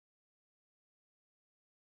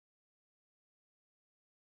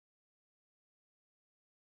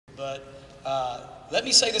but let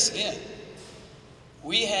me say this again.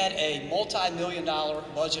 We had a multi-million-dollar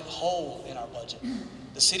budget hole in our budget.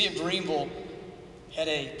 The city of Greenville had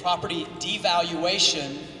a property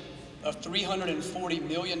devaluation of $340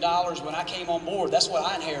 million when I came on board. That's what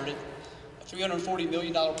I inherited, a $340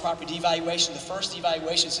 million property devaluation, the first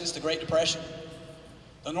devaluation since the Great Depression.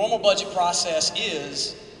 The normal budget process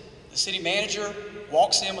is the city manager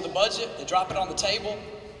walks in with a budget, they drop it on the table,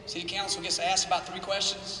 city council gets asked about 3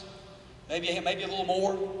 questions, maybe a little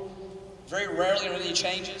more. Very rarely are there any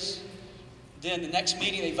changes. Then the next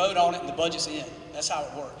meeting they vote on it and the budget's in. That's how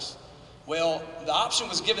it works. Well, the option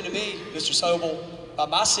was given to me, Mr. Sobel, by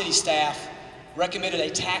my city staff, recommended a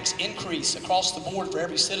tax increase across the board for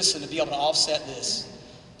every citizen to be able to offset this,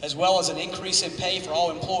 as well as an increase in pay for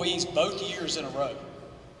all employees both years in a row.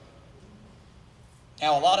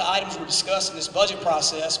 Now, a lot of items were discussed in this budget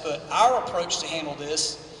process, but our approach to handle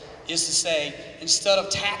this is to say, instead of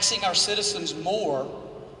taxing our citizens more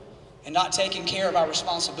and not taking care of our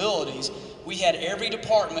responsibilities, we had every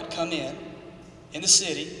department come in the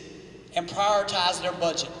city and prioritize their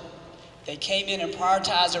budget. They came in and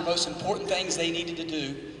prioritized their most important things they needed to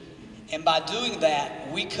do, and by doing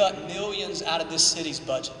that, we cut millions out of this city's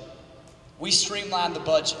budget. We streamlined the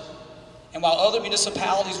budget. And while other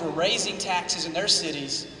municipalities were raising taxes in their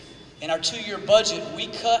cities, in our 2-year budget, we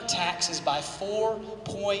cut taxes by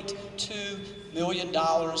 $4.2 million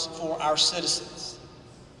for our citizens.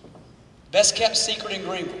 Best kept secret in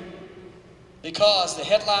Greenville, because the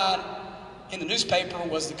headline in the newspaper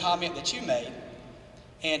was the comment that you made.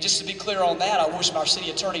 And just to be clear on that, I wish our city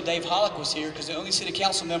attorney, Dave Hollick, was here, because the only city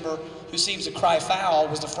council member who seems to cry foul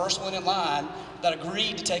was the first one in line that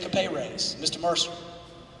agreed to take a pay raise, Mr. Mercer.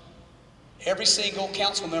 Every single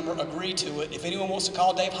council member agreed to it. If anyone wants to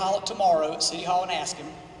call Dave Hollick tomorrow at City Hall and ask him.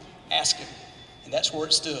 And that's where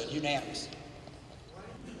it stood, unanimous.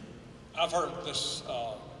 I've heard this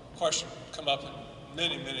question come up in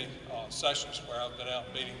many sessions where I've been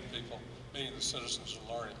out meeting people, meeting the citizens and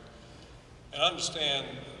learning. And I understand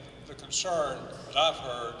the concern that I've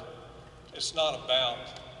heard. It's not about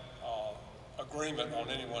agreement on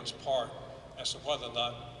anyone's part as to whether or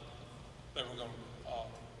not they were going to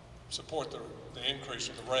support the increase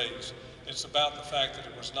or the raise. It's about the fact that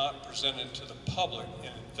it was not presented to the public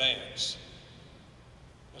in advance.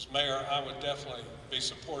 As mayor, I would definitely be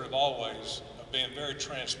supportive always of being very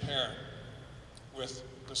transparent with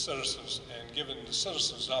the citizens and giving the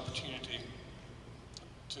citizens an opportunity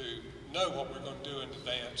to know what we're going to do in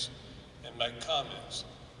advance and make comments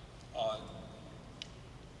on.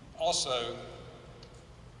 Also,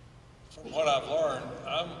 from what I've learned,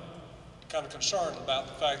 I'm kind of concerned about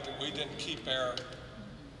the fact that we didn't keep our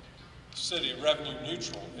city revenue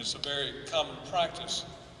neutral. It's a very common practice.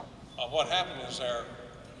 What happened is our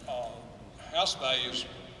house values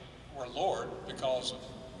were lowered because of,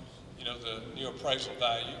 the new appraisal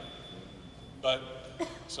value. But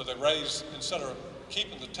so they raised, instead of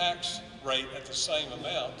keeping the tax rate at the same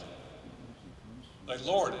amount, they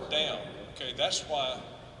lowered it down. Okay, that's why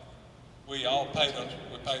we all paid a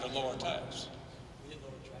lower tax.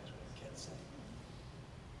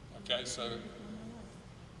 Okay, so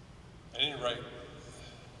at any rate,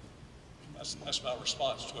 that's my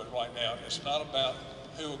response to it right now. It's not about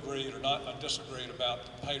who agreed or not disagreed about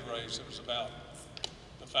the pay raise. It was about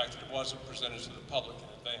the fact that it wasn't presented to the public in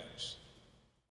advance.